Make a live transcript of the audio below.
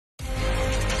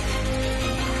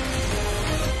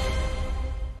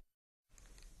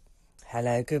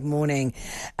Hello, good morning.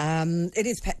 It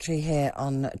is Petrie here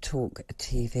on Talk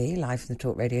TV, live from the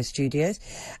Talk Radio studios.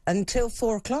 Until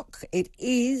 4 o'clock, it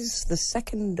is the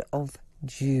 2nd of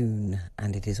June,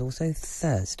 and it is also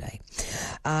Thursday.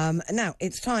 Now,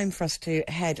 it's time for us to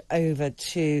head over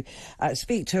to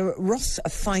speak to Ross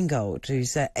Feingold,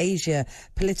 who's Asia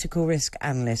political risk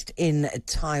analyst in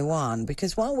Taiwan,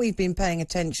 because while we've been paying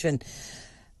attention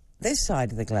this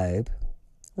side of the globe,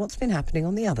 what's been happening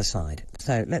on the other side?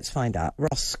 So let's find out.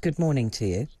 Ross, good morning to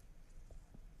you.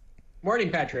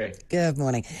 Morning, Petrie. Good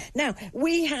morning. Now,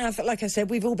 we have, like I said,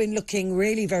 we've all been looking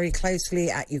really very closely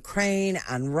at Ukraine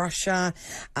and Russia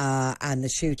and the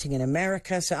shooting in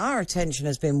America. So our attention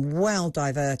has been well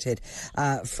diverted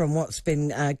from what's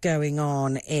been going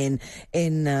on in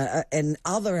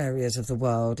other areas of the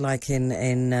world, like in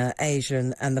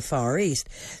Asia and the Far East.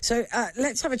 So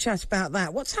let's have a chat about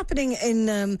that. What's happening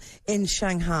in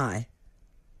Shanghai?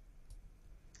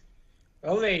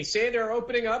 Well, they say they're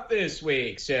opening up this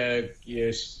week, so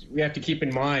yes, we have to keep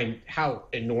in mind how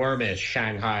enormous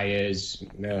Shanghai is,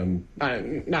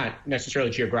 not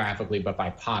necessarily geographically, but by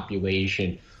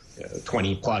population,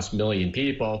 20-plus million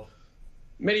people,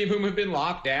 many of whom have been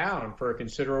locked down for a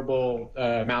considerable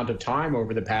amount of time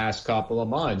over the past couple of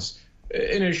months.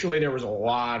 Initially, there was a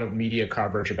lot of media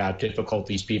coverage about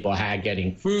difficulties people had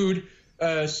getting food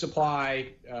supply,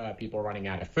 people running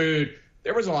out of food.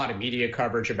 There was a lot of media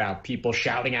coverage about people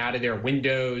shouting out of their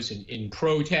windows in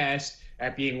protest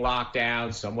at being locked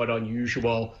down, somewhat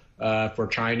unusual for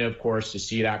China, of course, to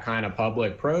see that kind of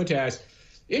public protest.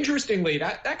 Interestingly,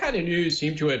 that kind of news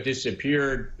seemed to have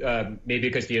disappeared, maybe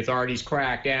because the authorities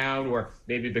cracked down, or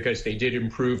maybe because they did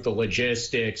improve the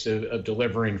logistics of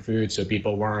delivering food so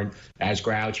people weren't as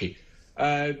grouchy.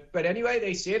 But anyway,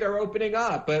 they say they're opening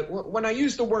up. But when I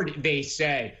use the word they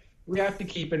say, we have to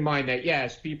keep in mind that,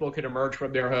 yes, people can emerge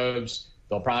from their homes.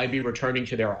 They'll probably be returning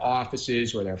to their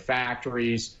offices or their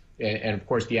factories. And of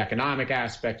course, the economic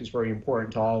aspect is very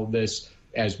important to all of this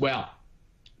as well.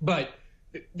 But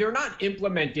they're not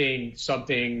implementing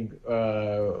something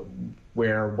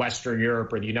where Western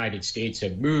Europe or the United States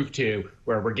have moved to,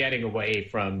 where we're getting away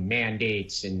from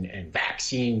mandates and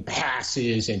vaccine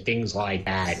passes and things like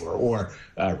that, or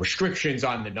restrictions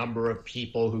on the number of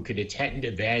people who could attend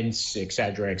events, et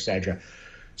cetera, et cetera.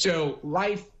 So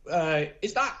life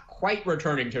is not quite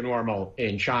returning to normal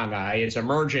in Shanghai. It's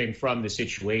emerging from the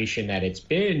situation that it's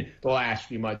been the last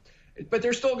few months. But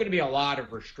there's still going to be a lot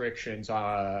of restrictions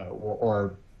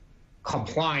or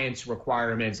compliance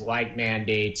requirements like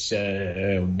mandates,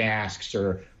 masks,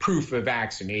 or proof of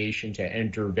vaccination to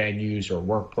enter venues or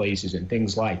workplaces and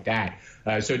things like that.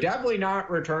 So definitely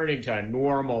not returning to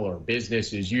normal or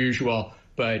business as usual,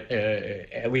 but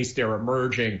at least they're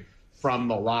emerging from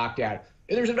the lockdown.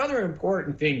 And there's another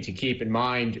important thing to keep in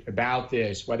mind about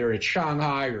this, whether it's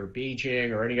Shanghai or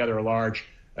Beijing or any other large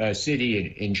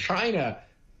city in China.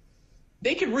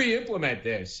 They can re-implement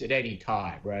this at any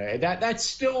time, right? That's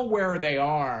still where they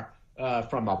are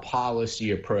from a policy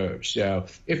approach. So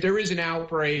if there is an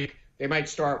outbreak, they might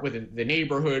start with the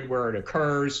neighborhood where it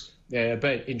occurs.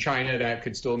 But in China, that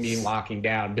could still mean locking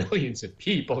down millions of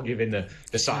people, given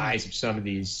the size of some of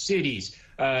these cities.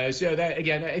 So that,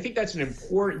 again, I think that's an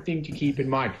important thing to keep in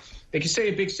mind. They can say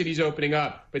a big city's opening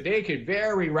up, but they could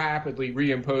very rapidly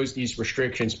reimpose these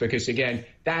restrictions because, again,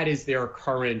 that is their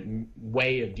current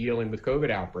way of dealing with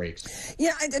COVID outbreaks.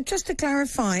 Yeah, just to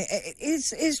clarify,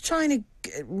 is China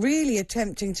really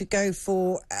attempting to go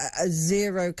for a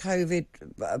zero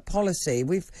COVID policy?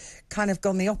 We've kind of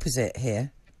gone the opposite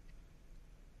here.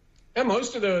 And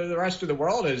most of the rest of the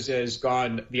world has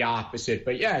gone the opposite.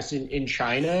 But yes, in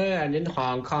China and in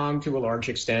Hong Kong to a large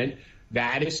extent,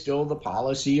 that is still the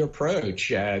policy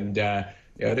approach. And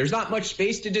there's not much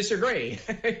space to disagree.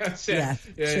 So,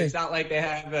 it's not like they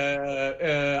have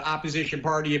an opposition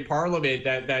party in parliament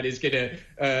that is going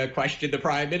to question the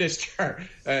prime minister.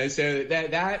 So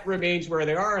that remains where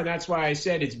they are. And that's why I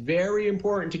said it's very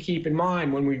important to keep in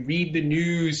mind when we read the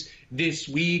news this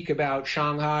week about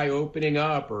Shanghai opening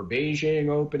up or Beijing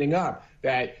opening up,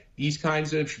 that these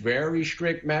kinds of very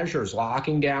strict measures,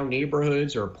 locking down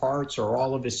neighborhoods or parts or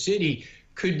all of the city,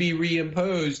 could be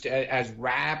reimposed as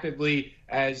rapidly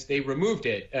as they removed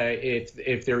it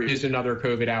if there is another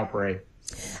COVID outbreak.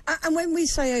 And when we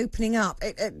say opening up,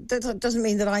 that doesn't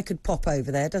mean that I could pop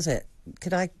over there, does it?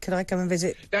 Could I come and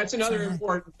visit? That's another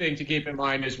important thing to keep in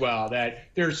mind as well, that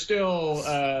there's still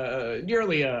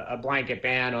nearly a blanket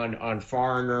ban on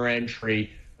foreigner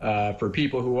entry for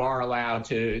people who are allowed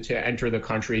to enter the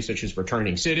country, such as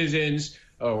returning citizens,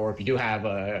 or if you do have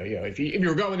if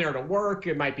you're going there to work,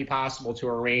 it might be possible to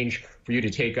arrange for you to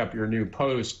take up your new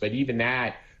post. But even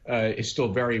that is still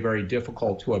very, very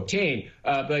difficult to obtain.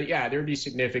 But yeah, there'd be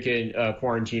significant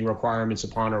quarantine requirements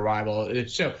upon arrival.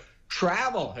 So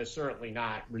travel has certainly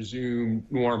not resumed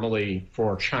normally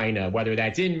for China, whether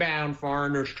that's inbound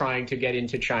foreigners trying to get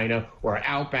into China or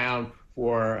outbound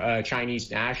for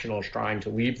Chinese nationals trying to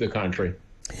leave the country.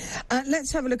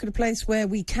 Let's have a look at a place where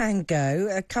we can go.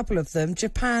 A couple of them,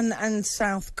 Japan and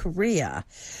South Korea,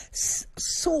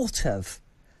 sort of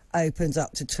opens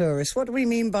up to tourists. What do we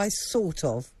mean by sort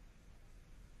of?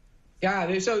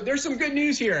 Yeah, so there's some good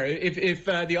news here. If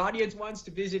the audience wants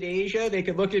to visit Asia, they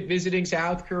could look at visiting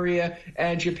South Korea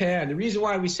and Japan. The reason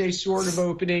why we say sort of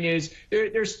opening is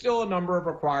there's still a number of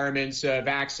requirements.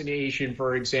 Vaccination,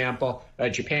 for example.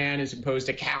 Japan has imposed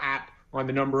a cap on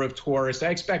the number of tourists. I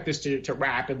expect this to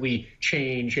rapidly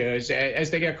change as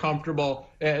they get comfortable,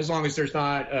 as long as there's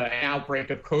not an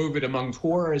outbreak of COVID among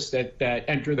tourists that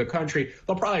enter the country.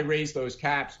 They'll probably raise those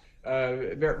caps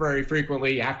very, very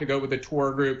frequently. You have to go with a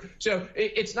tour group. So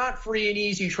it's not free and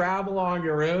easy travel on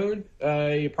your own.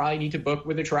 You probably need to book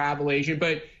with a travel agent.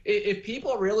 But if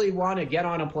people really want to get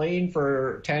on a plane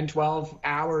for 10, 12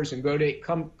 hours and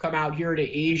come out here to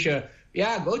Asia,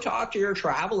 yeah, go talk to your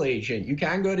travel agent. You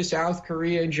can go to South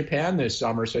Korea and Japan this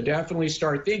summer, so definitely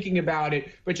start thinking about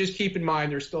it. But just keep in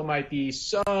mind there still might be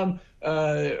some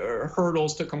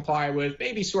hurdles to comply with,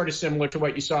 maybe sort of similar to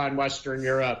what you saw in Western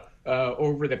Europe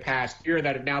over the past year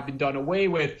that have now been done away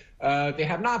with. They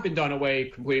have not been done away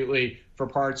completely for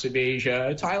parts of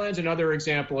Asia. Thailand's another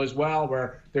example as well,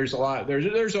 where there's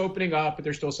opening up, but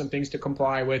there's still some things to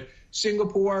comply with.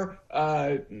 Singapore,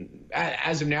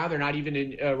 as of now, they're not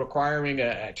even requiring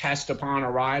a test upon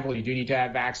arrival. You do need to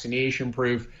have vaccination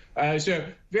proof. So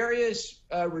various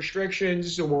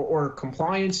restrictions or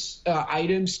compliance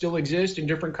items still exist in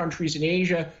different countries in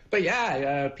Asia. But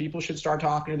yeah, people should start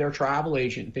talking to their travel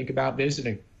agent and think about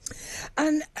visiting.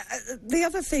 And the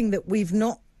other thing that we've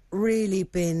not really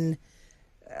been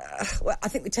well, I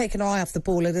think we've taken our eye off the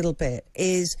ball a little bit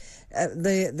is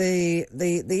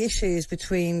the issues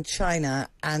between China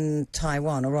and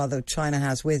Taiwan, or rather China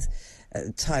has with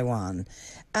Taiwan.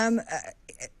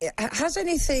 Has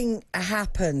anything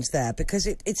happened there? Because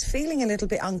it's feeling a little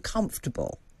bit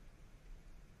uncomfortable.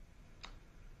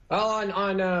 Well,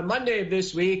 on Monday of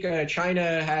this week,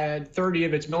 China had 30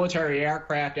 of its military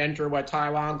aircraft enter what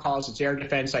Taiwan calls its air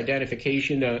defense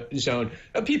identification zone.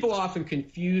 People often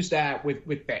confuse that with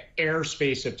the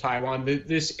airspace of Taiwan.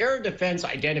 This air defense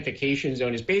identification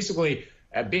zone is basically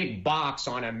a big box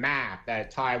on a map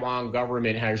that Taiwan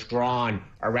government has drawn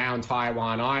around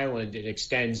Taiwan Island. It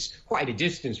extends quite a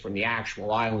distance from the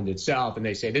actual island itself. And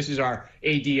they say, this is our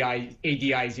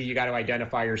ADIZ. You got to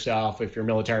identify yourself if you're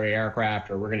military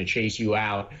aircraft or we're going to chase you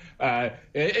out.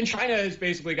 And China has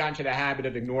basically gotten to the habit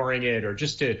of ignoring it, or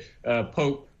just to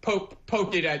poke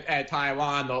it at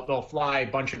Taiwan. They'll fly a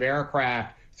bunch of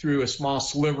aircraft through a small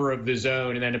sliver of the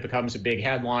zone, and then it becomes a big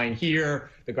headline here.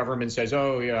 The government says,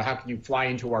 oh, how can you fly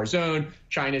into our zone?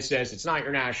 China says, it's not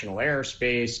your national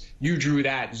airspace. You drew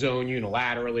that zone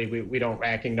unilaterally. We don't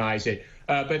recognize it.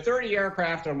 But 30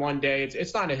 aircraft on one day,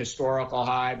 it's not a historical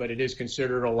high, but it is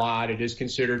considered a lot. It is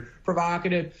considered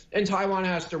provocative. And Taiwan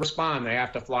has to respond. They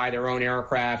have to fly their own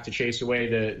aircraft to chase away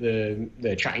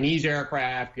the Chinese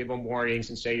aircraft, give them warnings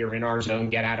and say, you're in our zone,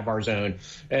 get out of our zone.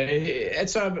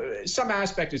 Some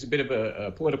aspect is a bit of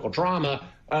a political drama,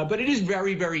 but it is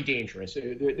very, very dangerous.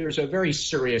 There's a very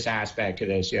serious aspect to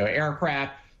this.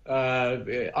 Aircraft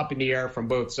up in the air from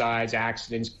both sides,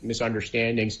 accidents,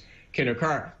 misunderstandings can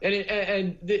occur.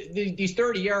 And these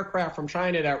 30 aircraft from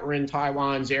China that were in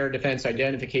Taiwan's air defense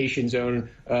identification zone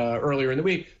earlier in the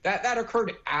week, that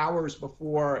occurred hours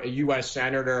before a U.S.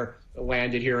 senator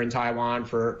landed here in Taiwan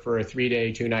for a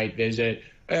 3-day, 2-night visit.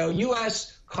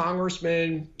 U.S.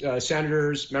 congressmen,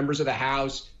 senators, members of the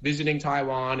House visiting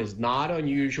Taiwan is not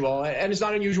unusual, and it's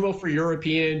not unusual for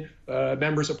European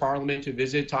members of parliament to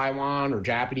visit Taiwan, or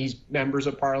Japanese members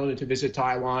of parliament to visit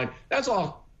Taiwan. That's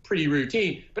all pretty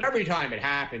routine. But every time it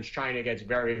happens, China gets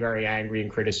very, very angry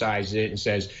and criticizes it and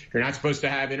says, you're not supposed to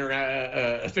have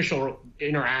official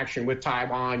interaction with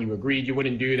Taiwan. You agreed you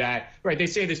wouldn't do that. Right? They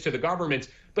say this to the governments.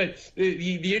 But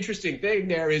the interesting thing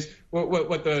there is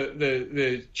what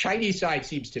the Chinese side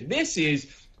seems to miss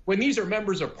is, when these are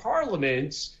members of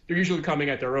parliaments, they're usually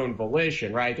coming at their own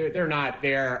volition, right? They're not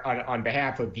there on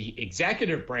behalf of the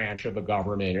executive branch of the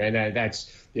government, and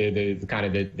that's the kind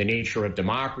of the nature of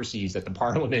democracies, that the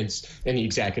parliaments and the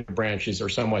executive branches are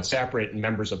somewhat separate, and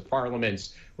members of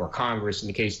parliaments, or Congress in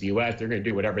the case of the U.S., they're going to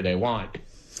do whatever they want.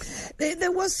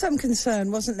 There was some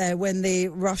concern, wasn't there, when the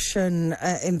Russian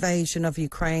invasion of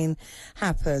Ukraine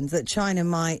happened, that China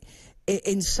might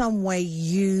in some way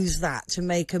use that to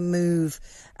make a move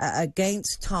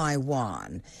against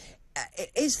Taiwan.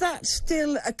 Is that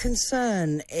still a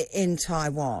concern in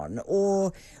Taiwan,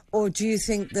 or do you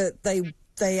think that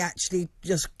they actually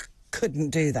just couldn't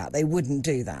do that? They wouldn't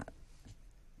do that?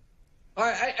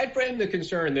 I'd frame the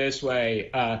concern this way.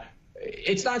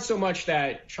 It's not so much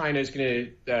that China is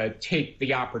going to take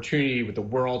the opportunity with the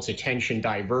world's attention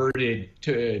diverted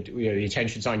to the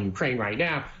attention's on Ukraine right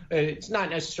now. It's not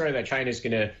necessarily that China is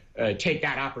going to take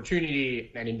that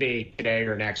opportunity and invade today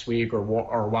or next week or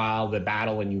while the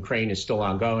battle in Ukraine is still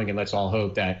ongoing. And let's all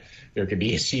hope that there could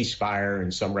be a ceasefire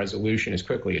and some resolution as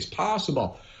quickly as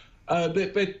possible. But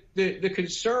the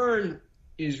concern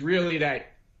is really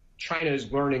that China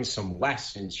is learning some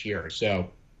lessons here.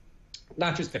 So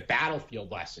not just the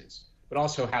battlefield lessons, but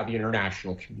also how the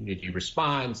international community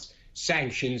responds,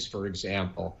 sanctions, for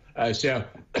example.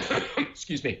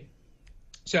 Excuse me.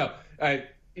 So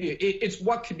it's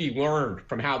what could be learned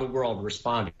from how the world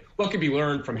responded, what could be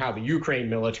learned from how the Ukraine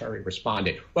military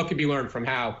responded, what could be learned from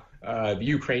how the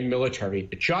Ukraine military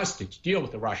adjusted to deal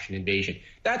with the Russian invasion.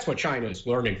 That's what China is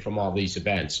learning from all these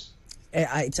events.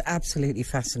 It's absolutely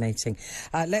fascinating.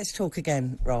 Let's talk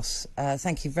again, Ross.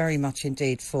 Thank you very much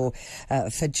indeed for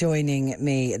joining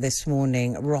me this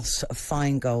morning. Ross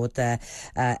Feingold there,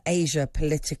 Asia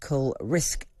political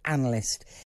risk analyst